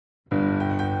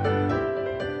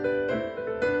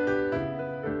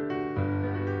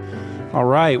All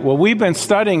right. Well, we've been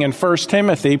studying in 1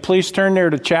 Timothy. Please turn there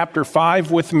to chapter 5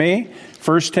 with me.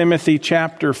 1 Timothy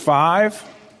chapter 5.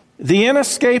 The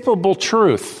inescapable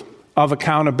truth of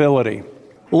accountability.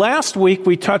 Last week,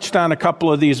 we touched on a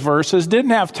couple of these verses.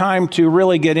 Didn't have time to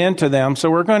really get into them, so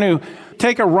we're going to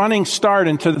take a running start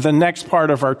into the next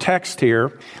part of our text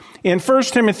here. In 1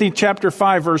 Timothy chapter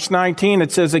 5, verse 19,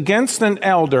 it says, against an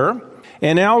elder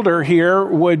here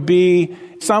would be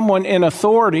someone in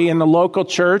authority in the local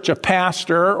church, a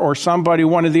pastor or somebody,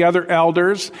 one of the other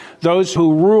elders, those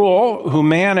who rule, who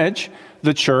manage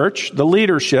the church, the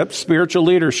leadership, spiritual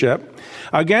leadership.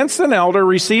 Against an elder,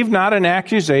 receive not an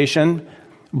accusation,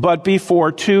 but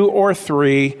before 2 or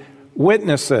 3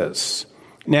 witnesses.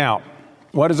 Now,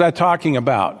 what is that talking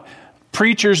about?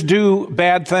 Preachers do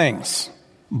bad things.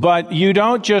 But you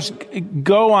don't just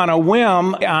go on a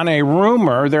whim, on a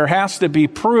rumor. There has to be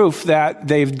proof that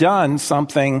they've done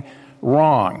something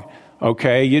wrong.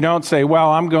 Okay? You don't say, well,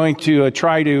 I'm going to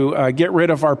try to get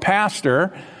rid of our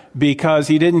pastor because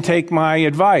he didn't take my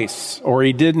advice or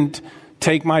he didn't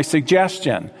take my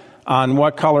suggestion on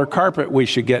what color carpet we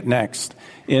should get next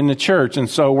in the church. And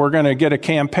so we're going to get a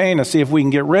campaign to see if we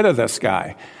can get rid of this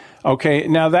guy. Okay?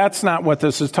 Now, that's not what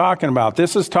this is talking about.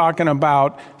 This is talking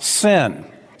about sin.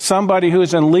 Somebody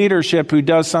who's in leadership who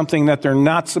does something that they're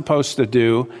not supposed to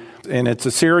do, and it's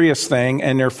a serious thing,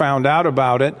 and they're found out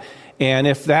about it. And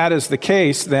if that is the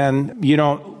case, then you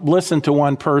don't listen to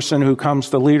one person who comes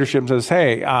to leadership and says,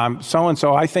 hey,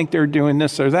 so-and-so, I think they're doing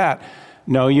this or that.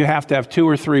 No, you have to have 2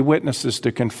 or 3 witnesses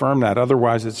to confirm that.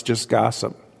 Otherwise, it's just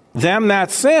gossip. Them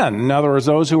that sin, in other words,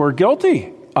 those who are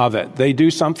guilty of it, they do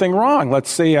something wrong.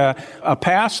 Let's say a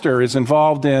pastor is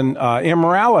involved in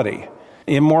immorality,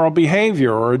 immoral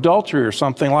behavior or adultery or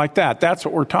something like that. That's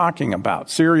what we're talking about,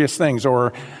 serious things,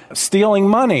 or stealing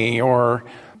money or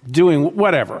doing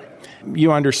whatever.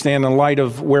 You understand in light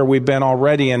of where we've been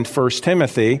already in 1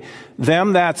 Timothy,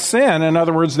 them that sin, in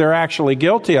other words, they're actually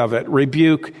guilty of it,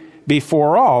 rebuke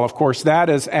before all. Of course, that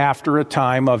is after a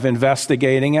time of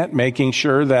investigating it, making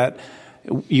sure that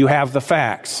you have the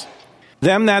facts.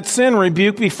 Them that sin,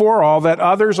 rebuke before all, that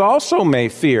others also may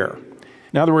fear.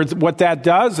 In other words, what that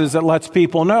does is it lets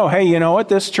people know, hey, you know what?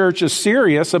 This church is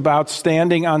serious about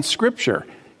standing on Scripture.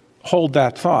 Hold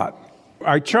that thought.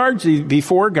 I charge thee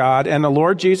before God and the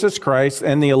Lord Jesus Christ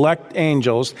and the elect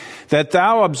angels that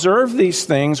thou observe these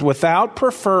things without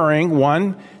preferring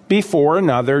one before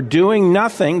another, doing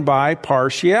nothing by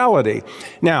partiality.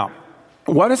 Now,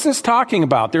 what is this talking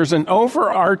about? There's an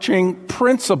overarching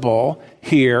principle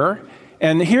here,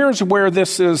 and here's where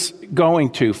this is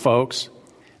going to, folks.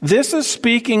 This is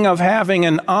speaking of having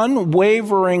an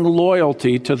unwavering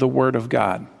loyalty to the Word of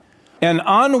God. An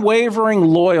unwavering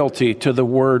loyalty to the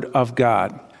Word of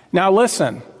God. Now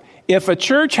listen, if a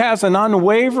church has an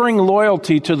unwavering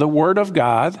loyalty to the Word of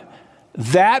God,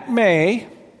 that may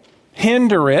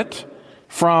hinder it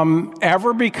from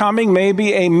ever becoming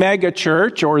maybe a mega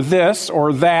church or this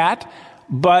or that,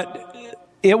 but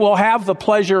it will have the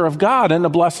pleasure of God and the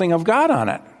blessing of God on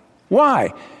it.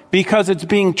 Why? Because it's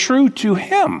being true to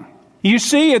Him. You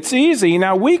see, it's easy.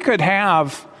 Now, we could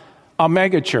have a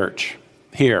mega church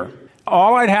here.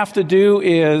 All I'd have to do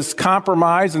is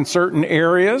compromise in certain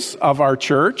areas of our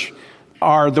church.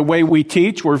 The way we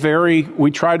teach,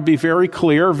 we try to be very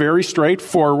clear, very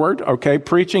straightforward, okay?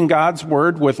 Preaching God's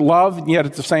word with love, and yet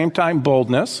at the same time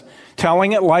boldness,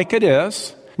 telling it like it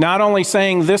is. Not only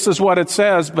saying this is what it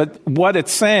says, but what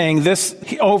it's saying, this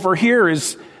over here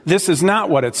this is not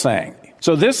what it's saying.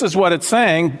 So this is what it's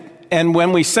saying, and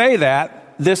when we say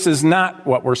that, this is not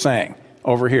what we're saying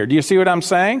over here. Do you see what I'm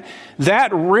saying?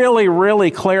 That really, really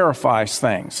clarifies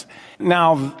things.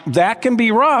 Now, that can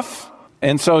be rough,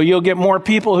 and so you'll get more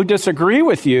people who disagree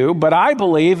with you, but I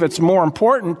believe it's more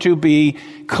important to be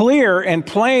clear and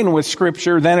plain with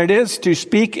Scripture than it is to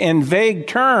speak in vague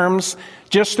terms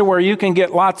just to where you can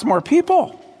get lots more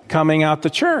people coming out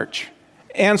to church.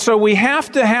 And so we have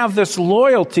to have this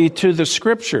loyalty to the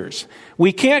Scriptures.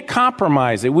 We can't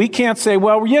compromise it. We can't say,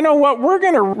 well, you know what? We're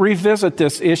going to revisit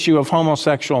this issue of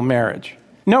homosexual marriage.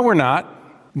 No, we're not.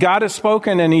 God has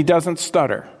spoken and He doesn't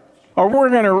stutter. Or we're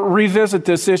going to revisit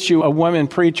this issue of women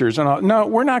preachers. No,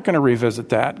 we're not going to revisit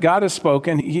that. God has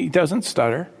spoken. He doesn't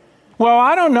stutter. Well,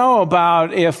 I don't know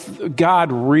about if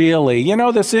God really,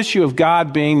 this issue of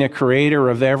God being the creator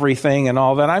of everything and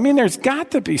all that. I mean, there's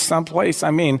got to be someplace.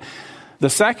 I mean, the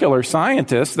secular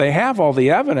scientists, they have all the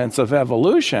evidence of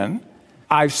evolution.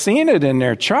 I've seen it in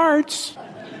their charts.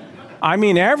 I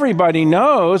mean, everybody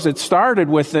knows it started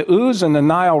with the ooze in the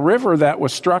Nile River that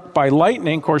was struck by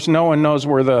lightning. Of course, no one knows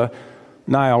where the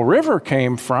Nile River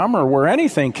came from or where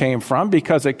anything came from,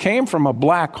 because it came from a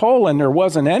black hole and there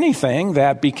wasn't anything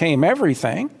that became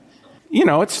everything.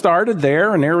 It started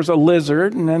there and there was a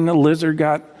lizard, and then the lizard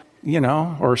got,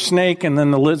 or snake, and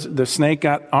then the snake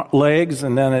got legs,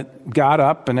 and then it got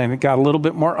up, and then it got a little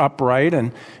bit more upright,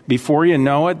 and before you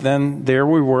know it, then there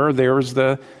we were. There was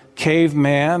the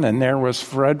caveman, and there was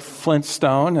Fred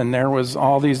Flintstone, and there was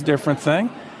all these different things.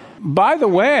 By the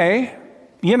way,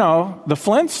 the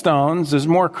Flintstones is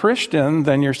more Christian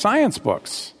than your science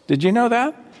books. Did you know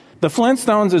that? The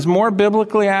Flintstones is more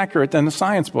biblically accurate than the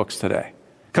science books today,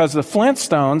 because the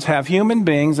Flintstones have human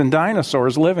beings and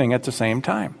dinosaurs living at the same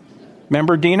time.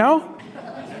 Remember Dino?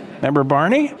 Remember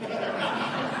Barney?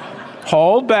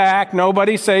 Hold back.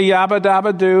 Nobody say yabba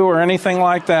dabba doo or anything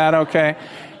like that, okay?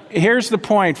 Here's the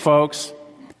point, folks.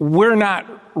 We're not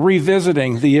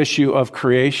revisiting the issue of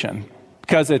creation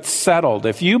because it's settled.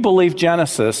 If you believe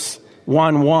Genesis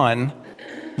 1:1,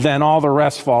 then all the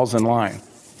rest falls in line.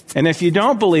 And if you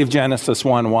don't believe Genesis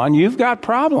 1:1, you've got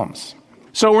problems.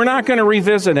 So we're not going to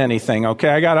revisit anything, okay?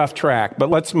 I got off track, but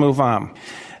let's move on.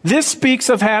 This speaks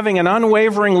of having an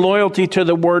unwavering loyalty to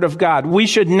the Word of God. We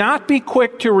should not be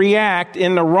quick to react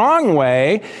in the wrong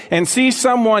way and see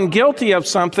someone guilty of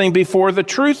something before the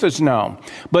truth is known.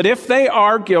 But if they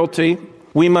are guilty,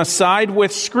 we must side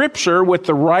with Scripture with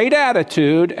the right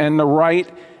attitude and the right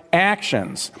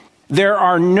actions. There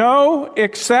are no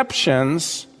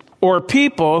exceptions or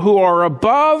people who are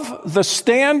above the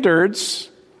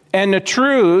standards and the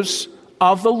truths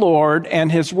of the Lord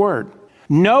and His Word.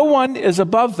 No one is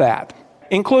above that,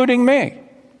 including me.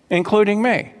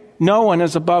 No one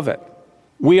is above it.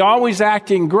 We always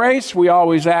act in grace, we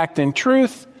always act in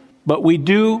truth, but we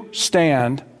do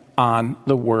stand on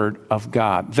the Word of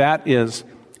God. That is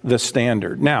the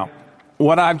standard. Now,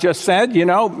 what I've just said,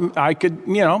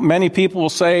 many people will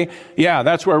say, yeah,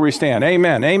 that's where we stand.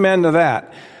 Amen. Amen to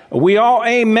that. We all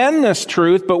amen this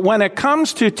truth, but when it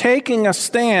comes to taking a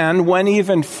stand, when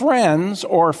even friends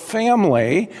or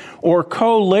family or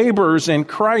co-laborers in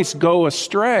Christ go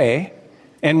astray,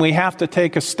 and we have to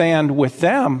take a stand with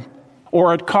them,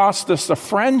 or it costs us a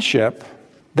friendship,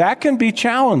 that can be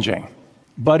challenging,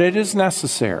 but it is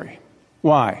necessary.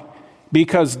 Why?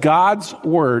 Because God's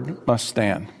word must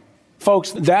stand.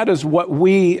 Folks, that is what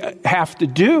we have to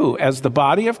do as the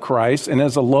body of Christ and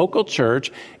as a local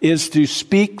church, is to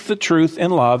speak the truth in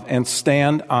love and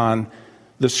stand on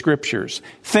the Scriptures.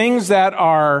 Things that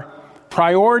are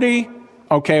priority,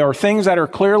 or things that are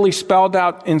clearly spelled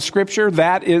out in Scripture,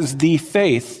 that is the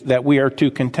faith that we are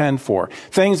to contend for.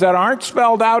 Things that aren't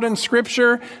spelled out in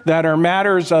Scripture, that are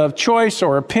matters of choice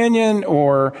or opinion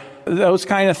or those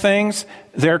kind of things,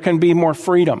 there can be more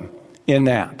freedom in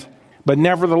that. But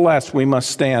nevertheless, we must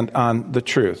stand on the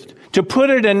truth. To put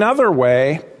it another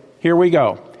way, here we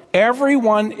go.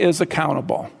 Everyone is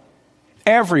accountable.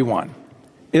 Everyone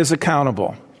is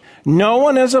accountable. No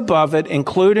one is above it,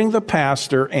 including the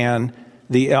pastor and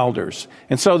the elders.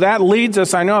 And so that leads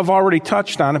us, I know I've already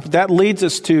touched on it, but that leads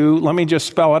us to, let me just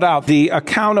spell it out, the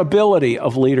accountability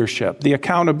of leadership. The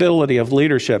accountability of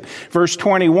leadership. Verse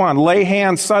 21, lay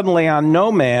hands suddenly on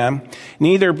no man,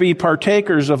 neither be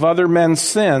partakers of other men's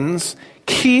sins.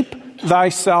 Keep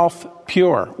thyself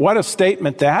pure. What a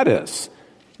statement that is.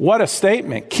 What a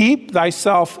statement. Keep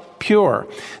thyself pure.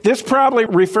 This probably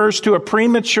refers to a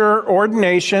premature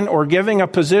ordination or giving a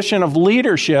position of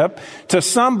leadership to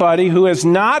somebody who has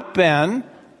not been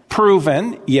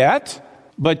proven yet,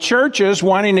 but churches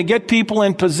wanting to get people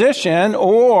in position,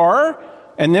 or,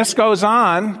 and this goes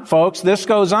on, folks, this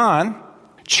goes on,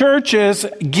 churches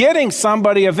getting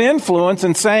somebody of influence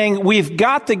and saying, we've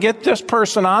got to get this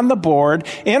person on the board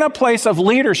in a place of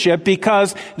leadership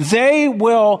because they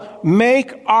will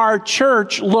make our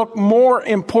church look more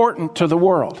important to the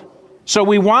world. So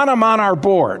we want them on our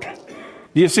board.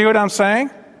 Do you see what I'm saying?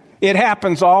 It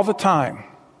happens all the time.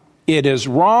 It is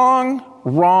wrong,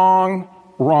 wrong,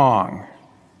 wrong.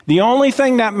 The only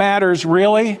thing that matters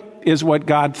really is what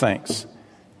God thinks,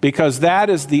 because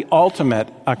that is the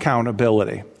ultimate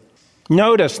accountability.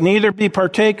 Notice, neither be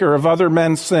partaker of other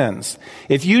men's sins.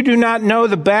 If you do not know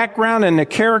the background and the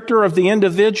character of the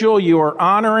individual you are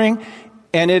honoring,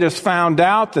 and it is found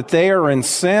out that they are in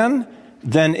sin,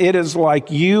 then it is like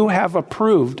you have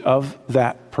approved of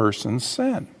that person's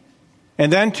sin.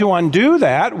 And then to undo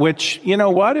that, which, you know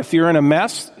what, if you're in a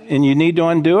mess and you need to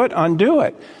undo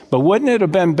it. But wouldn't it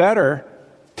have been better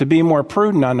to be more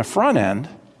prudent on the front end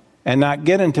and not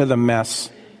get into the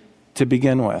mess to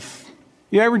begin with?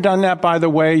 You ever done that, by the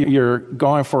way? You're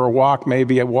going for a walk,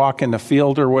 maybe a walk in the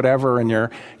field or whatever, and you're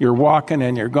walking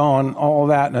and you're going all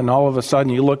that, and then all of a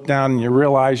sudden you look down and you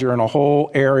realize you're in a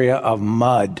whole area of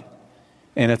mud.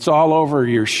 and it's all over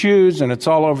your shoes and it's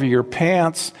all over your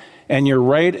pants, and you're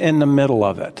right in the middle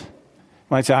of it. You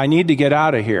might say, I need to get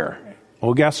out of here.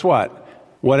 Well, guess what?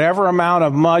 Whatever amount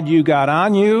of mud you got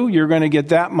on you, you're going to get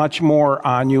that much more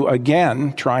on you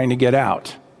again trying to get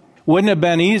out. Wouldn't it have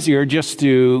been easier just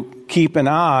to keep an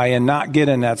eye and not get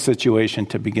in that situation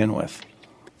to begin with?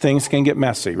 Things can get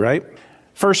messy, right?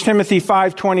 1 Timothy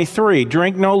 5:23,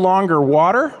 drink no longer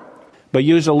water, but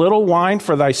use a little wine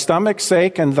for thy stomach's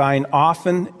sake and thine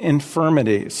often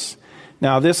infirmities.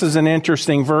 Now, this is an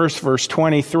interesting verse, verse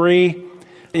 23.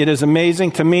 It is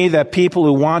amazing to me that people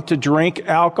who want to drink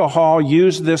alcohol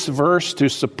use this verse to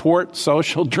support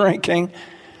social drinking.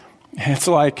 It's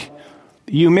like,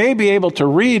 you may be able to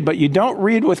read, but you don't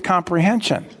read with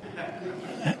comprehension.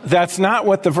 That's not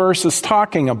what the verse is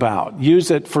talking about.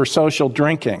 Use it for social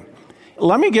drinking.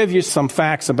 Let me give you some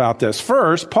facts about this.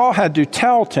 First, Paul had to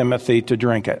tell Timothy to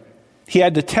drink it. He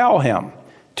had to tell him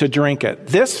to drink it.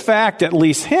 This fact at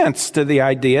least hints to the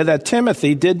idea that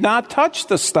Timothy did not touch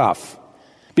the stuff,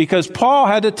 because Paul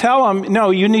had to tell him, no,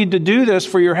 you need to do this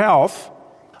for your health.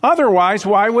 Otherwise,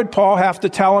 why would Paul have to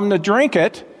tell him to drink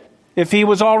it if he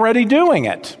was already doing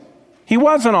it? He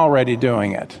wasn't already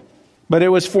doing it, but it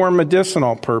was for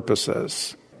medicinal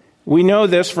purposes. We know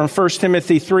this from 1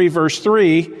 Timothy 3, verse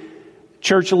 3.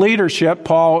 Church leadership,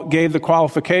 Paul gave the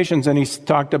qualifications, and he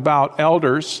talked about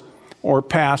elders or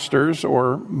pastors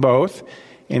or both.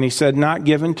 And he said, not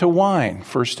given to wine,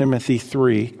 1 Timothy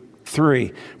 3.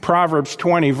 Proverbs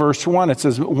 20, verse 1, it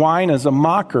says, wine is a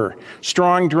mocker,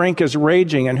 strong drink is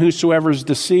raging, and whosoever is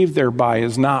deceived thereby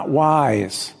is not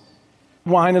wise.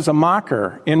 Wine is a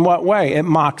mocker. In what way? It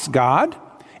mocks God,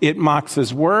 it mocks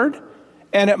his word,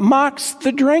 and it mocks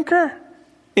the drinker.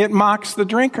 It mocks the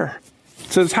drinker.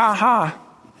 It says, ha ha,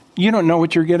 you don't know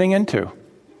what you're getting into.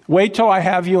 Wait till I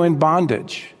have you in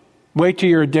bondage. Wait till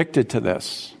you're addicted to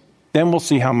this. Then we'll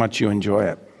see how much you enjoy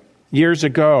it. Years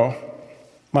ago,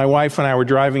 my wife and I were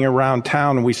driving around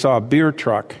town and we saw a beer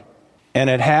truck, and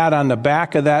it had on the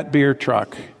back of that beer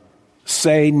truck,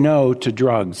 say no to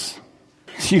drugs.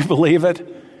 Do you believe it?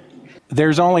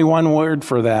 There's only one word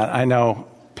for that. I know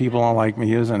people don't like me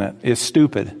using it. It's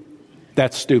stupid.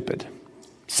 That's stupid.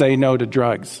 Say no to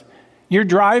drugs. You're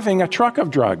driving a truck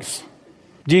of drugs.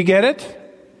 Do you get it?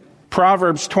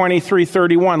 Proverbs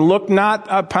 23:31, look not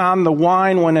upon the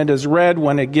wine when it is red,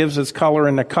 when it gives its color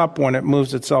in the cup, when it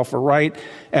moves itself aright.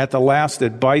 At the last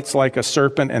it bites like a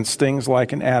serpent and stings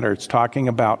like an adder. It's talking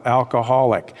about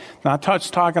alcoholic. Not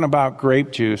talking about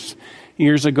grape juice.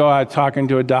 Years ago I was talking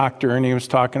to a doctor, and he was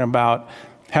talking about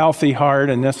healthy heart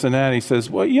and this and that. He says,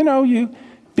 well, you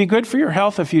be good for your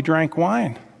health if you drank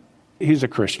wine. He's a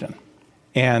Christian.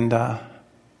 And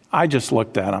I just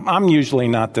looked at him. I'm usually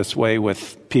not this way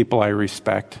with people I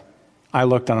respect. I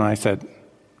looked at him and I said,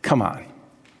 come on,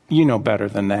 you know better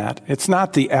than that. It's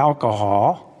not the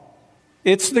alcohol.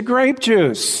 It's the grape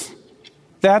juice.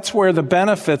 That's where the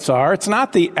benefits are. It's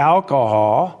not the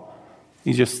alcohol.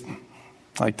 He just,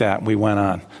 like that, we went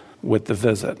on with the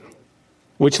visit.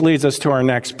 Which leads us to our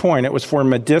next point. It was for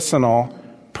medicinal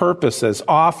purposes,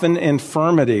 often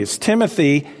infirmities.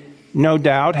 Timothy, no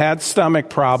doubt, had stomach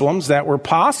problems that were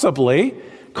possibly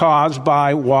caused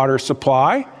by water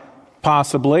supply,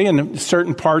 possibly in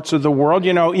certain parts of the world.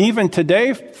 Even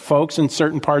today, folks, in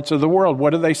certain parts of the world,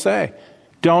 what do they say?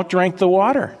 Don't drink the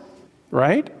water,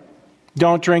 right?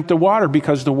 Don't drink the water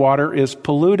because the water is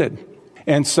polluted.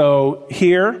 And so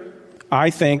here, I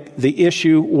think the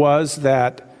issue was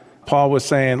that Paul was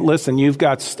saying, listen, you've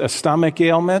got a stomach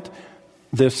ailment.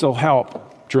 This will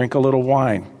help. Drink a little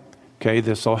wine. Okay,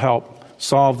 this will help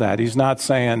solve that. He's not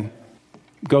saying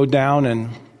go down and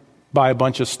buy a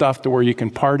bunch of stuff to where you can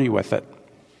party with it.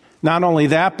 Not only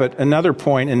that, but another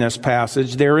point in this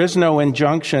passage, there is no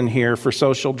injunction here for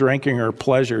social drinking or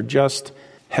pleasure, just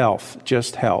health,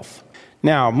 just health.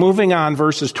 Now, moving on,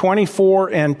 verses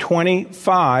 24 and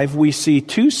 25, we see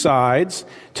two sides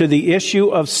to the issue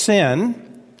of sin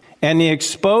and the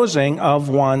exposing of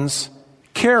one's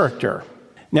character.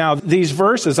 Now, these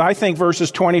verses, I think verses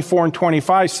 24 and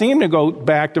 25 seem to go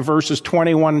back to verses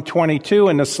 21 and 22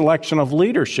 in the selection of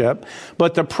leadership,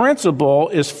 but the principle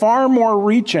is far more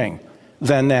reaching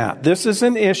than that. This is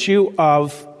an issue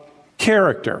of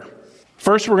character.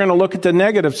 First, we're going to look at the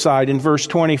negative side in verse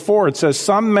 24. It says,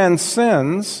 some men's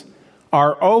sins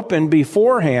are open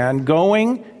beforehand,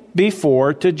 going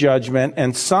before to judgment,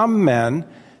 and some men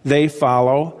they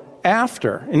follow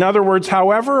after. In other words,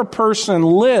 however a person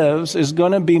lives is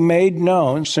going to be made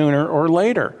known sooner or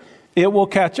later. It will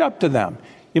catch up to them.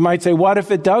 You might say, what if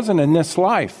it doesn't in this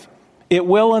life? It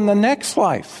will in the next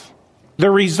life. The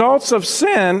results of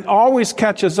sin always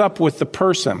catches up with the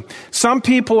person. Some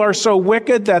people are so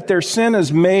wicked that their sin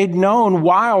is made known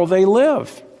while they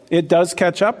live. It does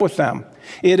catch up with them.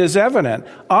 It is evident.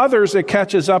 Others, it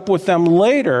catches up with them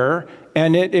later,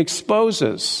 and it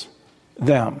exposes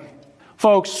them.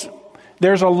 Folks,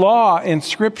 there's a law in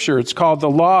Scripture. It's called the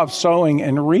law of sowing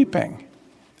and reaping.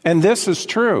 And this is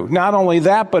true. Not only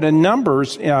that, but in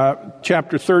Numbers,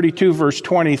 chapter 32, verse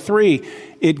 23,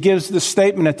 it gives the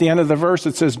statement at the end of the verse.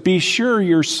 It says, "Be sure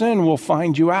your sin will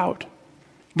find you out."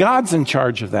 God's in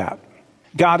charge of that.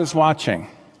 God is watching.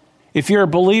 If you're a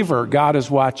believer, God is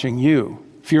watching you.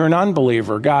 If you're an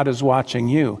unbeliever, God is watching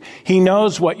you. He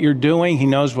knows what you're doing. He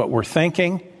knows what we're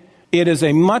thinking. It is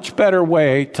a much better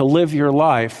way to live your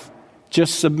life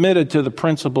just submitted to the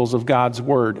principles of God's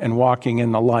word and walking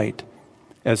in the light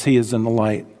as he is in the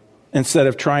light, instead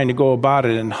of trying to go about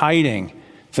it and hiding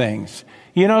things.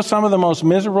 You know, some of the most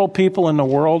miserable people in the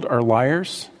world are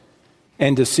liars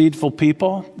and deceitful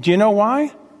people. Do you know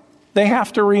why? They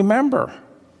have to remember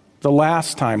the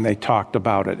last time they talked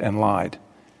about it and lied.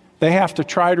 They have to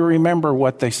try to remember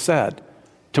what they said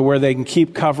to where they can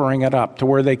keep covering it up, to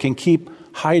where they can keep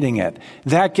hiding it.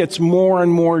 That gets more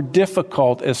and more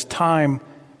difficult as time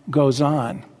goes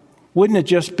on. Wouldn't it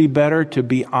just be better to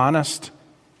be honest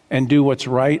and do what's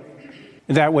right?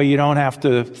 That way you don't have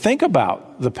to think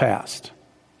about the past.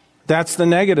 That's the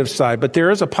negative side. But there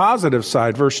is a positive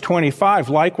side. Verse 25,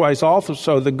 "Likewise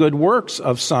also the good works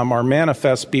of some are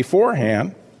manifest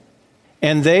beforehand,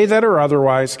 and they that are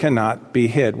otherwise cannot be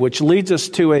hid," which leads us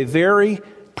to a very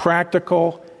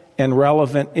practical and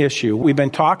relevant issue. We've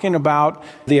been talking about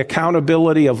the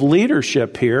accountability of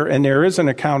leadership here, and there is an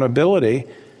accountability.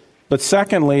 But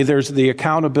secondly, there's the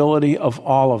accountability of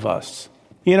all of us.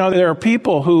 You know, there are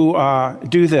people who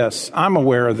do this. I'm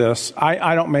aware of this.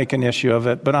 I don't make an issue of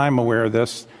it, but I'm aware of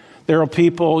this. There are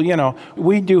people, you know,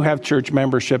 we do have church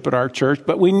membership at our church,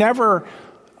 but we never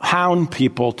hound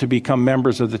people to become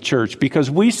members of the church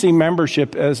because we see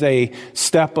membership as a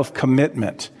step of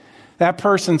commitment. That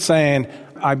person saying,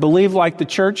 I believe like the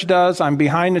church does. I'm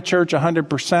behind the church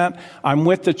 100%. I'm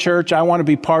with the church. I want to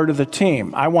be part of the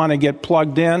team. I want to get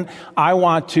plugged in. I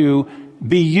want to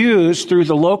be used through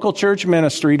the local church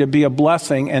ministry to be a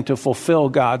blessing and to fulfill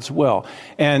God's will.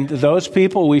 And those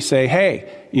people, we say, hey,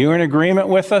 you're in agreement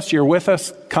with us. You're with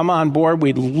us. Come on board.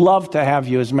 We'd love to have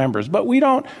you as members. But we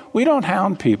don't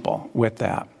hound people with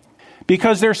that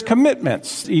because there's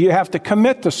commitments. You have to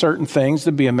commit to certain things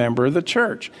to be a member of the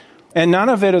church. And none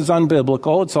of it is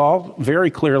unbiblical. It's all very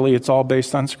clearly, it's all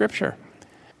based on Scripture.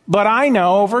 But I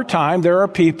know over time there are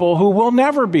people who will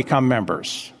never become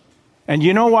members. And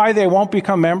you know why they won't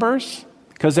become members?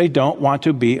 Because they don't want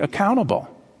to be accountable.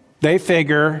 They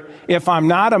figure, if I'm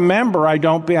not a member, I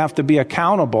don't have to be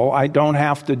accountable. I don't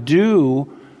have to do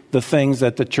the things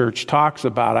that the church talks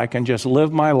about. I can just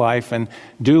live my life and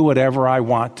do whatever I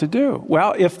want to do.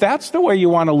 Well, if that's the way you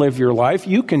want to live your life,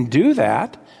 you can do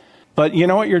that. But you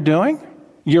know what you're doing?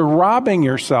 You're robbing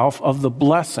yourself of the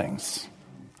blessings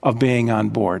of being on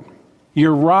board.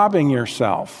 You're robbing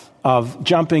yourself of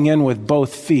jumping in with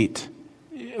both feet.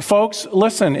 Folks,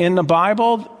 listen, in the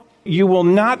Bible, you will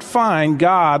not find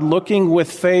God looking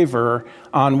with favor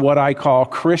on what I call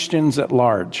Christians at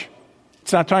large.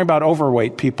 It's not talking about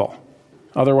overweight people.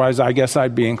 Otherwise, I guess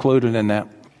I'd be included in that.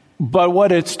 But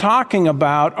what it's talking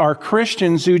about are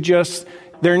Christians who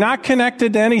they're not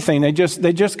connected to anything. They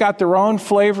just got their own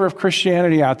flavor of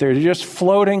Christianity out there. They're just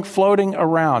floating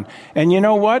around. And you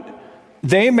know what?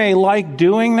 They may like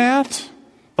doing that,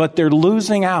 but they're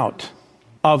losing out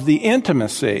of the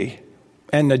intimacy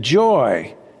and the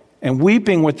joy and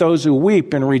weeping with those who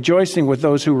weep and rejoicing with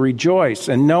those who rejoice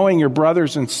and knowing your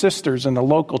brothers and sisters in the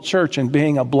local church and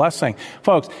being a blessing.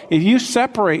 Folks, if you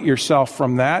separate yourself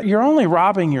from that, you're only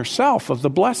robbing yourself of the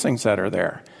blessings that are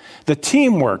there. The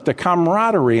teamwork, the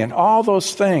camaraderie, and all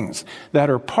those things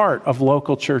that are part of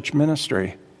local church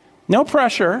ministry. No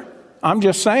pressure. I'm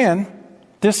just saying,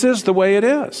 this is the way it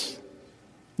is.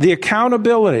 The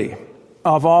accountability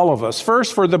of all of us.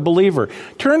 First, for the believer.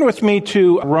 Turn with me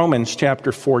to Romans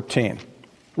chapter 14.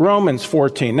 Romans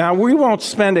 14. Now, we won't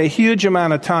spend a huge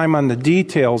amount of time on the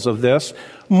details of this.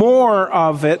 More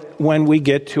of it when we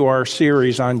get to our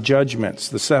series on judgments,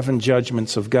 the 7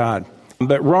 judgments of God.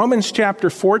 But Romans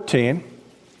chapter 14,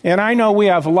 and I know we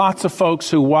have lots of folks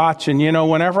who watch, and you know,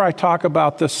 whenever I talk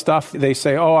about this stuff, they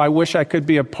say, oh, I wish I could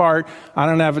be a part. I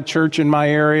don't have a church in my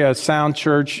area, a sound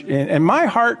church. And my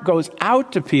heart goes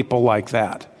out to people like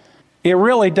that. It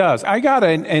really does. I got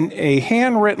a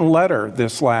handwritten letter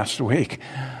this last week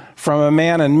from a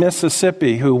man in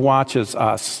Mississippi who watches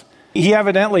us. He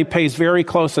evidently pays very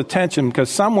close attention because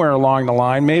somewhere along the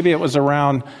line, maybe it was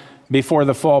around before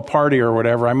the fall party or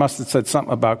whatever, I must have said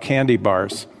something about candy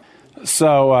bars.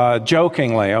 So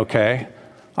jokingly, okay,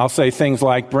 I'll say things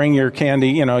like, bring your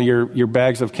candy, your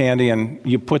bags of candy, and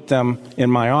you put them in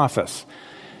my office.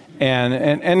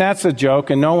 And that's a joke,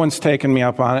 and no one's taken me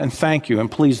up on it, and thank you, and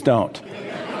please don't.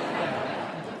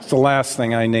 It's the last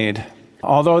thing I need.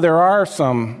 Although there are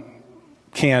some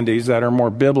candies that are more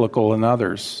biblical than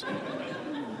others.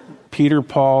 Peter,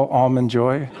 Paul, Almond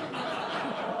Joy.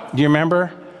 Do you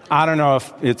remember? I don't know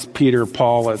if it's Peter,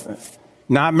 Paul,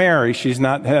 not Mary. She's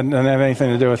not doesn't have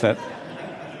anything to do with it.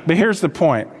 But here's the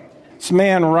point. This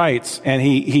man writes, and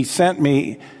he sent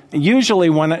me. Usually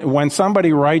when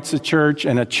somebody writes a church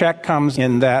and a check comes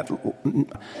in that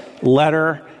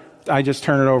letter, I just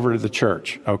turn it over to the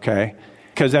church, okay?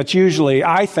 Because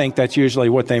I think that's usually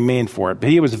what they mean for it. But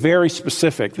he was very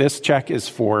specific. This check is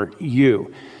for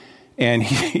you. And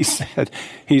he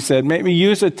said, maybe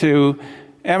use it to,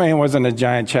 it wasn't a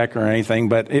giant check or anything,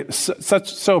 but it's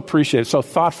so appreciative, so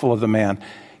thoughtful of the man.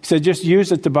 He said, just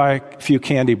use it to buy a few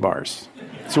candy bars.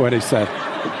 That's what he said.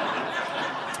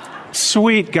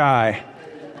 Sweet guy.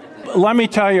 Let me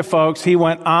tell you, folks, he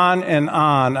went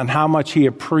on how much he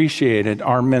appreciated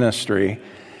our ministry.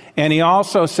 And he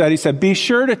also said, be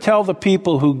sure to tell the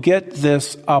people who get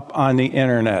this up on the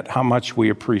internet how much we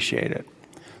appreciate it.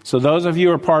 So those of you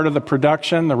who are part of the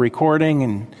production, the recording,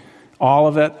 and all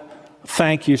of it,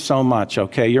 thank you so much,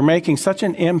 okay? You're making such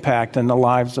an impact in the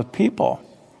lives of people.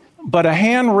 But a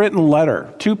handwritten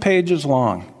letter, 2 pages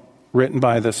long, written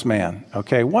by this man,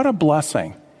 okay? What a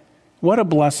blessing. What a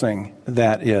blessing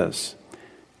that is.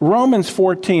 Romans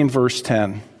 14, verse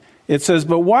 10. It says,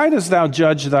 but why dost thou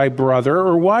judge thy brother,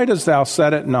 or why dost thou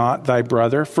set at naught thy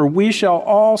brother? For we shall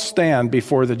all stand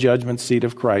before the judgment seat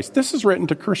of Christ. This is written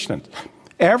to Christians.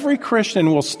 Every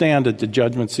Christian will stand at the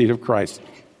judgment seat of Christ.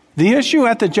 The issue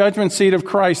at the judgment seat of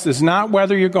Christ is not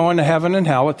whether you're going to heaven and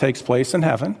hell. It takes place in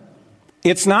heaven.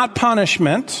 It's not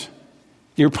punishment.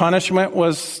 Your punishment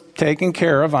was taken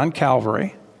care of on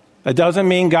Calvary. It doesn't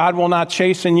mean God will not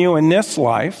chasten you in this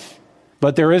life,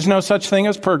 but there is no such thing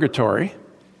as purgatory.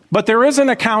 But there is an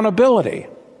accountability.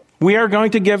 We are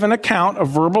going to give an account, a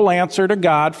verbal answer to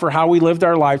God for how we lived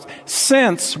our lives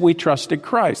since we trusted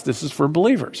Christ. This is for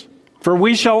believers. For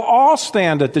we shall all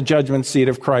stand at the judgment seat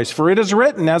of Christ. For it is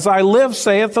written, as I live,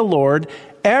 saith the Lord,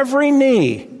 every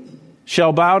knee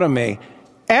shall bow to me.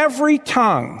 Every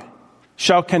tongue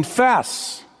shall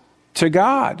confess to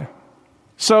God.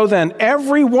 So then,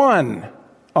 every one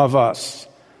of us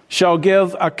shall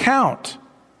give account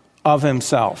of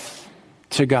himself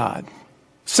to God.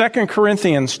 2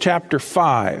 Corinthians chapter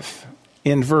 5,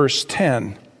 in verse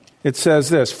 10, it says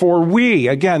this, for we,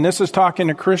 again, this is talking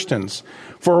to Christians,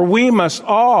 for we must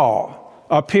all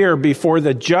appear before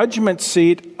the judgment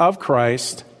seat of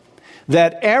Christ,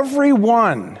 that every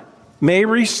one may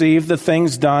receive the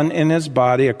things done in his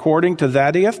body according to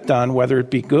that he hath done, whether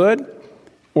it be good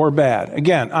or bad.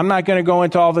 Again, I'm not going to go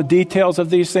into all the details of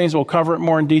these things. We'll cover it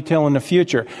more in detail in the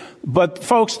future. But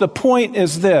folks, the point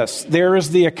is this. There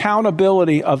is the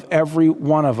accountability of every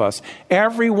one of us.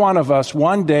 Every one of us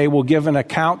one day will give an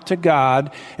account to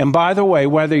God. And by the way,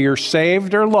 whether you're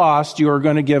saved or lost, you are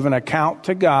going to give an account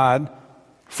to God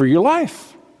for your life.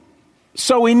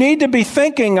 So we need to be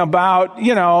thinking about,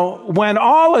 when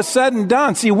all is said and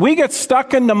done. See, we get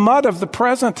stuck in the mud of the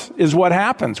present is what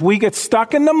happens. We get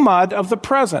stuck in the mud of the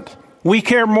present. We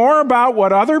care more about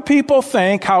what other people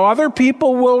think, how other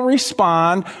people will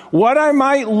respond, what I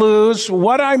might lose,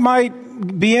 what I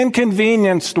might be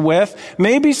inconvenienced with,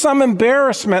 maybe some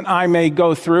embarrassment I may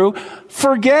go through,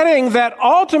 forgetting that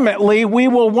ultimately we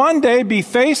will one day be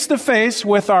face to face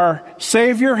with our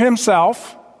Savior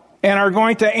himself, and are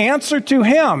going to answer to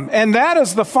him. And that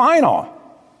is the final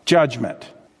judgment.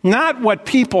 Not what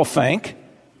people think.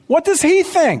 What does he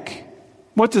think?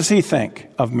 What does he think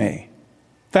of me?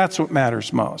 That's what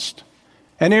matters most.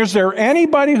 And is there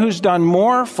anybody who's done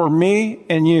more for me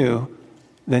and you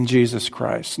than Jesus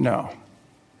Christ? No.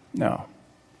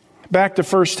 Back to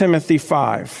 1 Timothy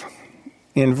 5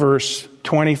 in verse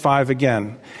 25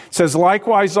 again. It says,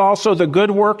 likewise also the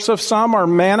good works of some are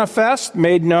manifest,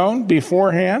 made known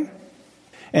beforehand,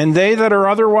 and they that are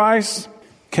otherwise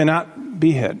cannot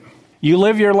be hid. You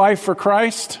live your life for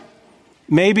Christ.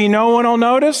 Maybe no one will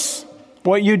notice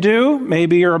what you do.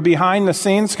 Maybe you're a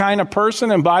behind-the-scenes kind of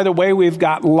person. And by the way, we've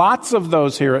got lots of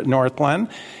those here at Northland.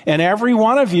 And every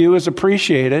one of you is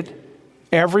appreciated.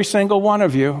 Every single one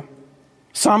of you.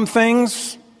 Some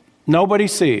things nobody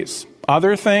sees.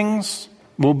 Other things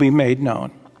will be made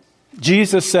known.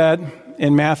 Jesus said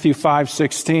in Matthew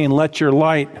 5:16, let your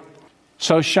light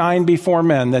so shine before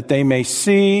men that they may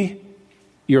see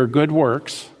your good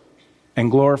works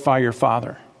and glorify your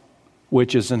Father,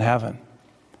 which is in heaven.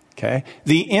 Okay?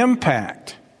 The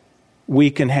impact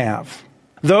we can have.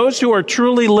 Those who are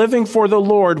truly living for the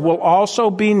Lord will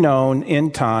also be known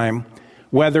in time,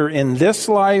 whether in this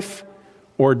life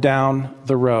or down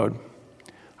the road.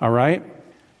 All right?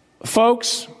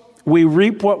 Folks, we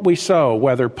reap what we sow,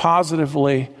 whether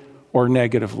positively or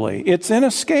negatively. It's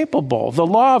inescapable. The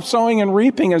law of sowing and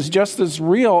reaping is just as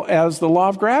real as the law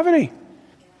of gravity.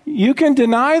 You can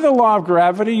deny the law of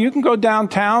gravity. You can go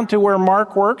downtown to where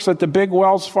Mark works at the big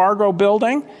Wells Fargo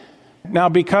building. Now,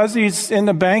 because he's in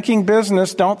the banking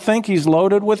business, don't think he's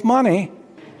loaded with money.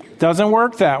 Doesn't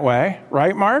work that way.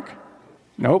 Right, Mark?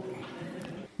 Nope.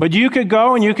 But you could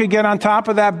go and you could get on top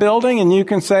of that building and you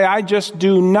can say, I just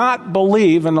do not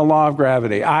believe in the law of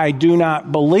gravity. I do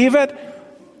not believe it.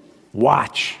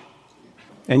 Watch.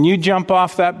 And you jump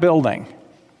off that building.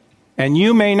 And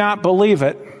you may not believe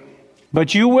it,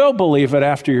 but you will believe it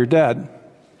after you're dead.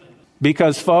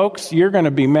 Because, folks, you're going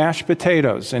to be mashed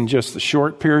potatoes in just a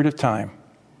short period of time.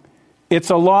 It's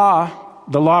a law.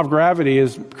 The law of gravity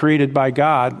is created by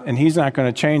God, and he's not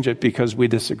going to change it because we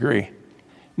disagree.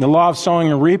 The law of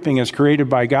sowing and reaping is created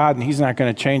by God, and he's not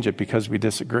going to change it because we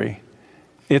disagree.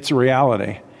 It's a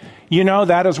reality. You know,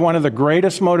 that is one of the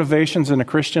greatest motivations in a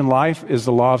Christian life is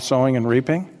the law of sowing and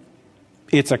reaping.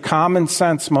 It's a common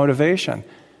sense motivation.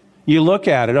 You look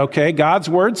at it, okay, God's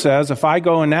word says if I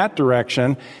go in that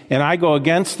direction and I go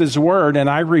against his word and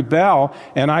I rebel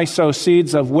and I sow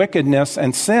seeds of wickedness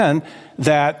and sin,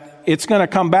 that it's going to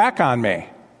come back on me.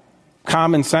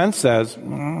 Common sense says,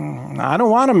 I don't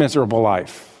want a miserable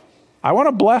life. I want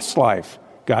a blessed life.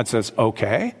 God says,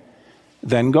 okay,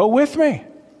 then go with me.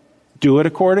 Do it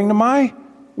according to my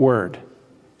word.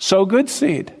 Sow good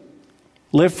seed.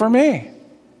 Live for me.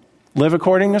 Live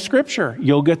according to Scripture.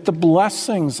 You'll get the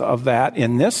blessings of that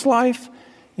in this life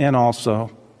and also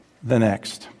the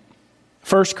next.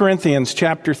 1 Corinthians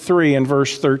chapter 3 and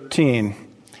verse 13.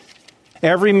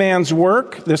 Every man's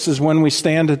work, this is when we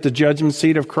stand at the judgment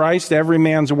seat of Christ, every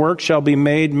man's work shall be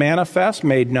made manifest,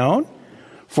 made known.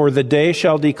 For the day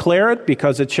shall declare it,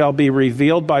 because it shall be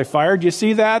revealed by fire. Do you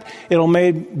see that? It'll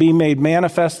be made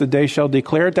manifest, the day shall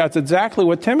declare it. That's exactly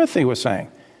what Timothy was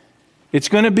saying. It's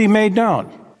going to be made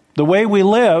known. The way we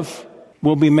live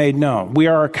will be made known. We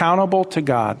are accountable to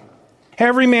God.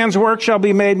 Every man's work shall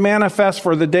be made manifest,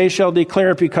 for the day shall declare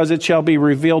it, because it shall be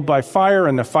revealed by fire,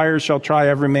 and the fire shall try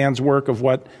every man's work of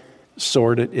what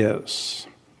sort it is.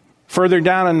 Further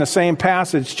down in the same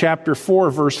passage, chapter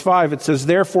 4, verse 5, it says,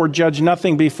 Therefore judge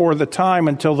nothing before the time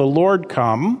until the Lord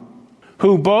come,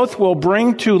 who both will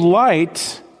bring to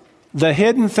light the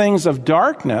hidden things of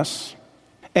darkness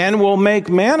and will make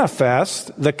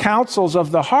manifest the counsels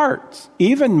of the heart,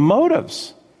 even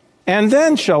motives. And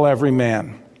then shall every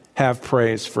man have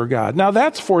praise for God. Now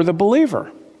that's for the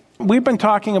believer. We've been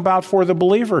talking about for the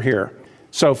believer here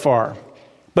so far.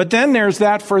 But then there's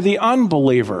that for the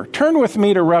unbeliever. Turn with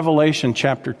me to Revelation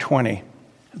chapter 20.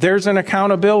 There's an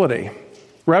accountability.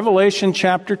 Revelation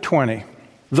chapter 20.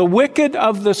 The wicked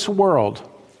of this world.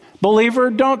 Believer,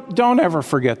 don't ever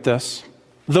forget this.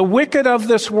 The wicked of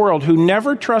this world who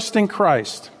never trust in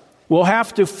Christ will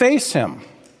have to face him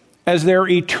as their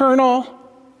eternal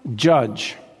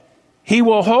judge. He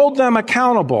will hold them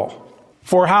accountable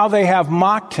for how they have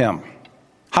mocked him,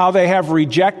 how they have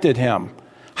rejected him,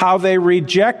 how they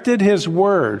rejected his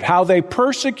word, how they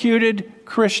persecuted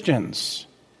Christians,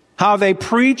 how they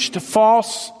preached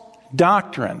false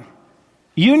doctrine.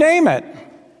 You name it.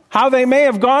 How they may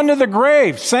have gone to the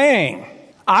grave saying,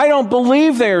 I don't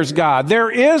believe there's God.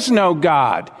 There is no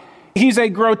God. He's a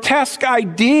grotesque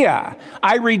idea.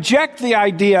 I reject the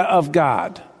idea of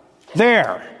God.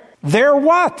 There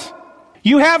what?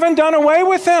 You haven't done away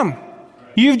with him.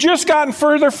 You've just gotten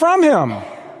further from him.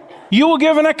 You will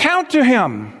give an account to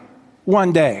him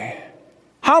one day.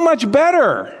 How much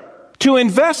better to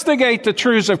investigate the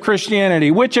truths of Christianity,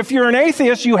 which if you're an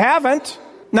atheist, you haven't.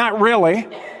 Not really.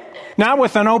 Not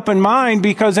with an open mind,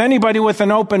 because anybody with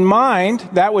an open mind,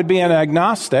 that would be an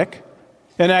agnostic.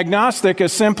 An agnostic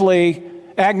is simply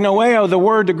agnoeo,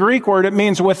 the Greek word, it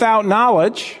means without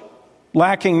knowledge,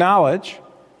 lacking knowledge.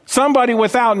 Somebody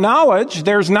without knowledge,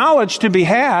 there's knowledge to be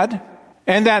had,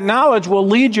 and that knowledge will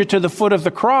lead you to the foot of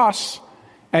the cross,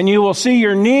 and you will see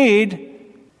your need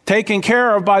taken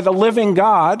care of by the living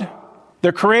God,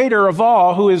 the creator of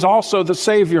all, who is also the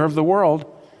Savior of the world.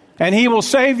 And he will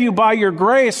save you by your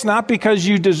grace, not because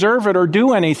you deserve it or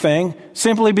do anything,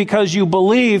 simply because you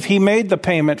believe he made the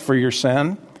payment for your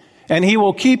sin. And he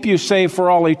will keep you safe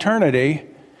for all eternity.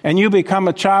 and you become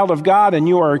a child of God and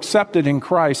you are accepted in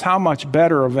Christ, how much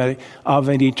better of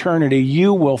an eternity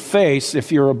you will face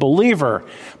if you're a believer.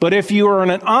 But if you are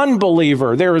an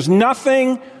unbeliever, there is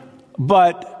nothing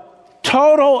but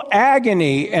total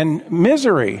agony and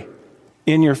misery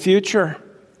in your future.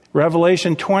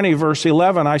 Revelation 20, verse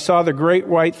 11, I saw the great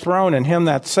white throne and him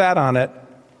that sat on it,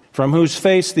 from whose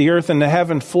face the earth and the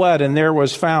heaven fled, and there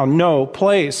was found no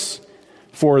place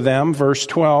for them. Verse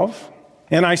 12.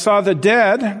 And I saw the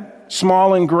dead,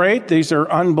 small and great. These are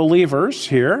unbelievers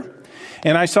here.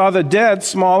 And I saw the dead,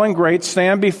 small and great,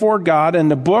 stand before God,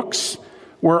 and the books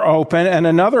were open. And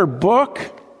another book,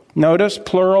 notice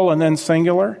plural and then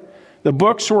singular. The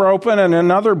books were open, and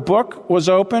another book was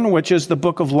open, which is the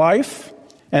book of life.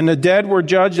 And the dead were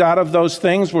judged out of those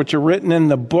things which are written in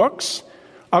the books,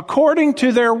 according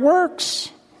to their works.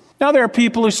 Now, there are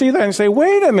people who see that and say,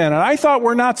 wait a minute, I thought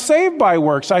we're not saved by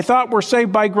works. I thought we're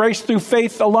saved by grace through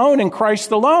faith alone in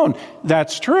Christ alone.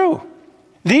 That's true.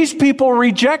 These people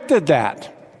rejected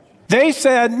that. They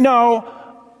said, no,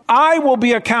 I will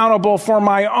be accountable for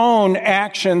my own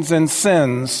actions and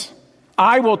sins.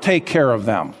 I will take care of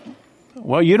them.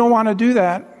 Well, you don't want to do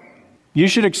that. You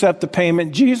should accept the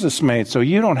payment Jesus made, so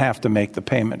you don't have to make the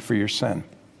payment for your sin.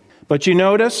 But you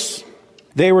notice,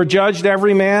 they were judged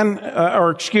every man,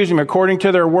 according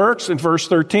to their works. In verse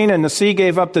 13, and the sea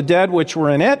gave up the dead which were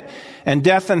in it, and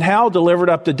death and hell delivered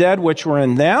up the dead which were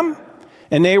in them.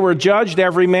 And they were judged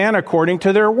every man according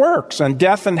to their works. And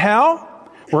death and hell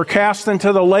were cast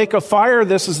into the lake of fire.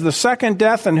 This is the second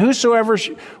death. And whosoever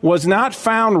was not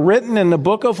found written in the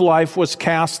book of life was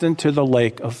cast into the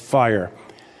lake of fire.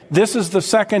 This is the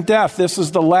second death. This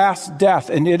is the last death,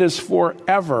 and it is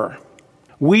forever.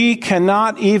 We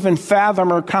cannot even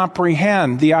fathom or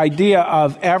comprehend the idea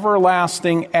of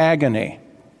everlasting agony.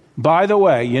 By the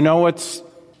way, you know what's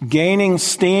gaining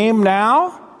steam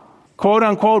now? Quote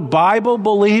unquote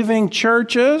Bible-believing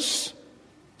churches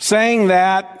saying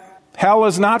that hell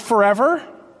is not forever.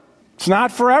 It's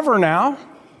not forever now.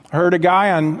 I heard a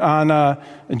guy on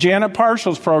Janet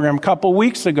Parshall's program a couple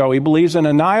weeks ago. He believes in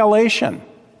annihilation.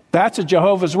 That's a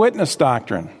Jehovah's Witness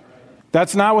doctrine.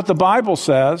 That's not what the Bible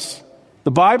says.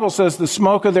 The Bible says the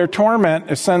smoke of their torment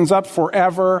ascends up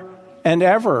forever and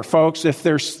ever. Folks, if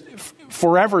there's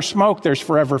forever smoke, there's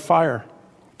forever fire.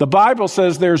 The Bible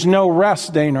says there's no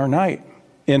rest day nor night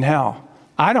in hell.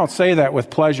 I don't say that with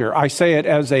pleasure. I say it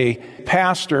as a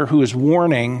pastor who is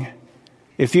warning.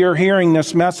 If you're hearing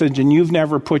this message and you've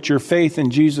never put your faith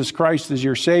in Jesus Christ as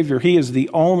your Savior, He is the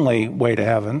only way to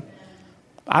heaven.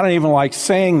 I don't even like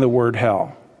saying the word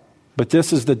hell, but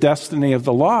this is the destiny of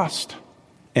the lost,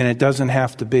 and it doesn't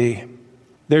have to be.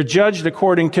 They're judged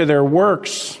according to their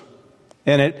works,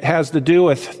 and it has to do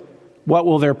with what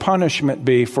will their punishment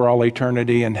be for all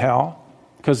eternity in hell,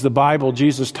 because the Bible,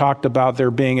 Jesus talked about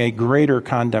there being a greater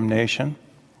condemnation.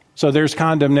 So there's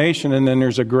condemnation, and then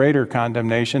there's a greater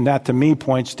condemnation. That, to me,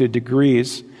 points to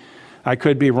degrees. I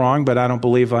could be wrong, but I don't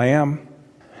believe I am.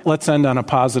 Let's end on a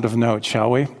positive note,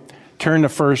 shall we? Turn to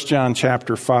 1 John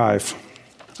chapter 5.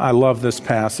 I love this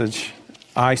passage.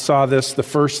 I saw this the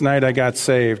first night I got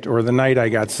saved, or the night I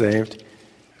got saved.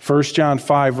 1 John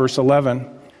 5, verse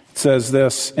 11 says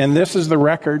this, and this is the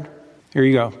record, here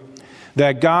you go,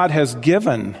 that God has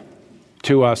given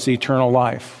to us eternal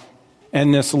life.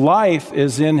 And this life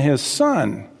is in His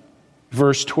Son.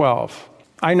 Verse 12.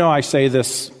 I know I say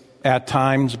this at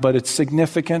times, but it's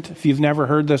significant. If you've never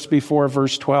heard this before,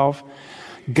 verse 12.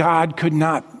 God could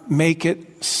not make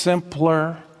it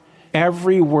simpler.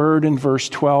 Every word in verse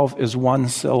 12 is one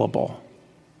syllable.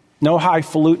 No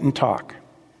highfalutin talk.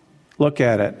 Look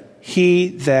at it. He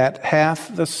that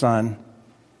hath the Son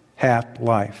hath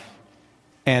life,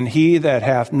 and he that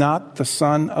hath not the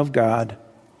Son of God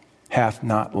hath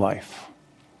not life.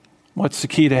 What's the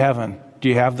key to heaven? Do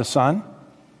you have the Son?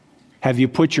 Have you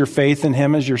put your faith in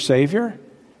Him as your Savior?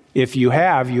 If you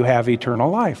have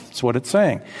eternal life. That's what it's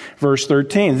saying. Verse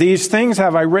 13, these things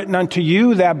have I written unto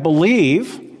you that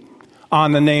believe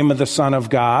on the name of the Son of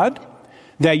God,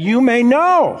 that you may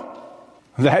know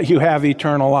that you have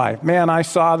eternal life. Man, I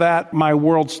saw that. My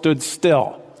world stood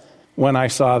still when I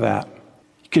saw that.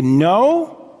 You can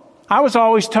know. I was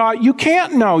always taught you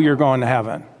can't know you're going to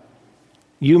heaven.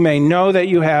 You may know that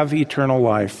you have eternal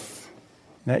life,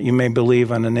 that you may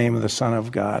believe on the name of the Son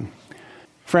of God.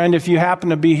 Friend, if you happen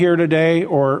to be here today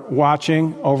or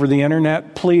watching over the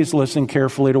internet, please listen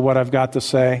carefully to what I've got to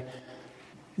say.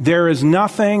 There is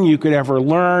nothing you could ever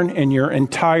learn in your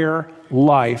entire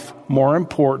life more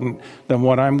important than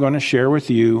what I'm going to share with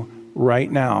you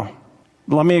right now.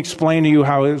 Let me explain to you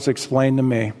how it was explained to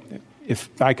me. If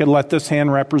I could let this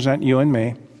hand represent you and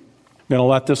me. I'm going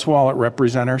to let this wallet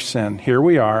represent our sin. Here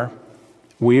we are.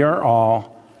 We are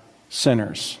all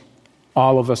sinners.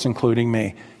 All of us, including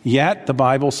me. Yet, the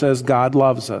Bible says God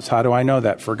loves us. How do I know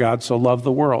that? For God so loved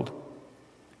the world.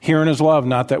 Herein is love,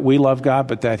 not that we love God,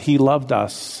 but that He loved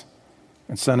us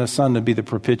and sent His Son to be the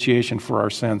propitiation for our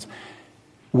sins.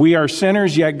 We are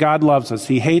sinners, yet God loves us.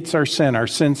 He hates our sin. Our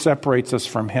sin separates us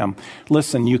from Him.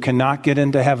 Listen, you cannot get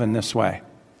into heaven this way.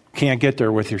 Can't get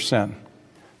there with your sin.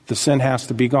 The sin has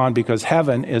to be gone because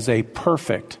heaven is a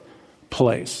perfect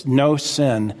place. No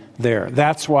sin there.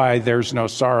 That's why there's no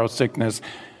sorrow, sickness.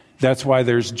 That's why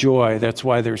there's joy. That's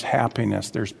why there's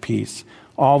happiness. There's peace.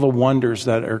 All the wonders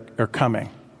that are coming.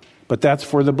 But that's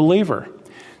for the believer.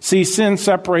 See, sin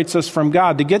separates us from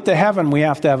God. To get to heaven, we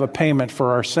have to have a payment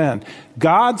for our sin.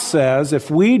 God says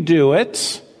if we do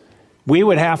it, we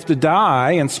would have to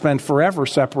die and spend forever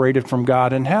separated from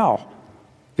God in hell.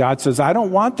 God says, I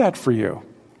don't want that for you.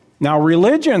 Now,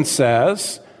 religion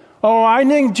says, oh, I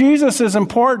think Jesus is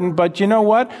important, but you know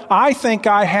what? I think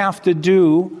I have to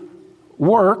do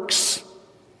works,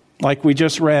 like we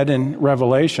just read in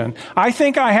Revelation. I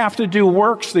think I have to do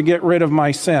works to get rid of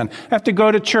my sin. I have to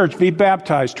go to church, be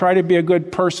baptized, try to be a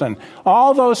good person.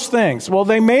 All those things. Well,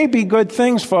 they may be good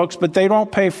things, folks, but they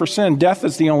don't pay for sin. Death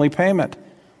is the only payment.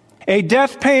 A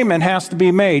death payment has to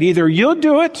be made. Either you'll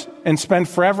do it and spend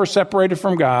forever separated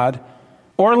from God,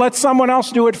 or let someone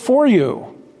else do it for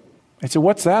you. I said,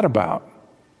 what's that about?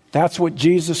 That's what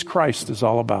Jesus Christ is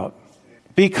all about.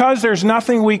 Because there's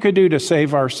nothing we could do to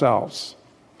save ourselves.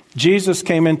 Jesus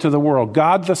came into the world.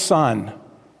 God the Son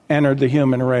entered the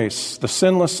human race, the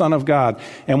sinless Son of God.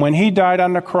 And when He died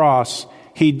on the cross,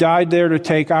 He died there to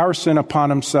take our sin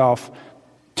upon Himself,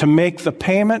 to make the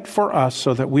payment for us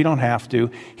so that we don't have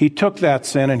to. He took that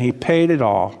sin and He paid it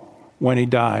all when He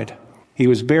died. He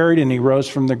was buried and He rose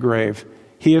from the grave.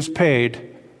 He has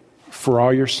paid for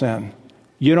all your sin.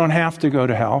 You don't have to go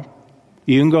to hell.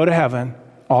 You can go to heaven.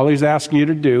 All He's asking you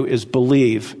to do is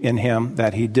believe in Him,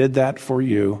 that He did that for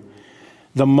you.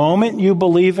 The moment you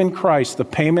believe in Christ, the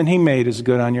payment He made is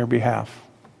good on your behalf.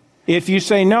 If you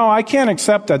say, no, I can't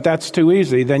accept that, that's too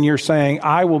easy, then you're saying,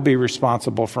 I will be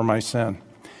responsible for my sin.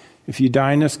 If you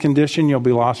die in this condition, you'll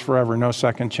be lost forever, no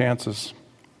second chances.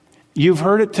 You've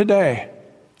heard it today,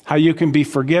 how you can be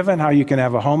forgiven, how you can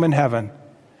have a home in heaven.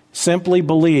 Simply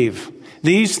believe.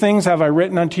 These things have I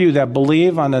written unto you that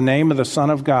believe on the name of the Son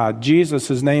of God. Jesus,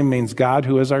 His name means God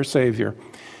who is our Savior.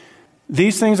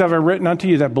 These things have I written unto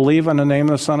you that believe on the name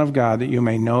of the Son of God, that you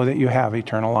may know that you have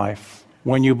eternal life.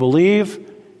 When you believe,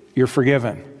 you're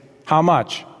forgiven. How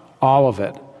much? All of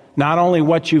it. Not only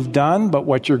what you've done, but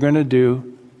what you're going to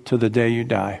do to the day you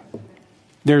die.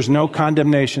 There's no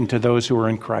condemnation to those who are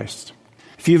in Christ.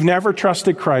 If you've never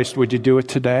trusted Christ, would you do it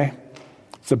today?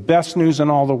 It's the best news in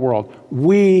all the world.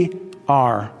 We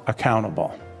are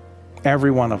accountable. Every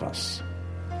one of us.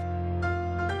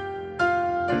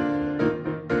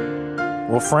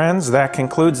 Well, friends, that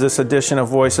concludes this edition of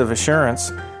Voice of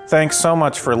Assurance. Thanks so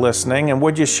much for listening. And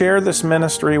would you share this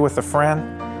ministry with a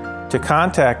friend? To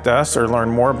contact us or learn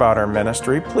more about our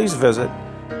ministry, please visit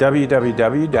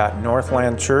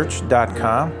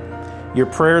www.northlandchurch.com. Your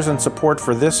prayers and support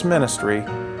for this ministry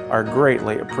are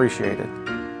greatly appreciated.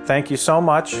 Thank you so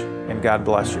much, and God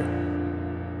bless you.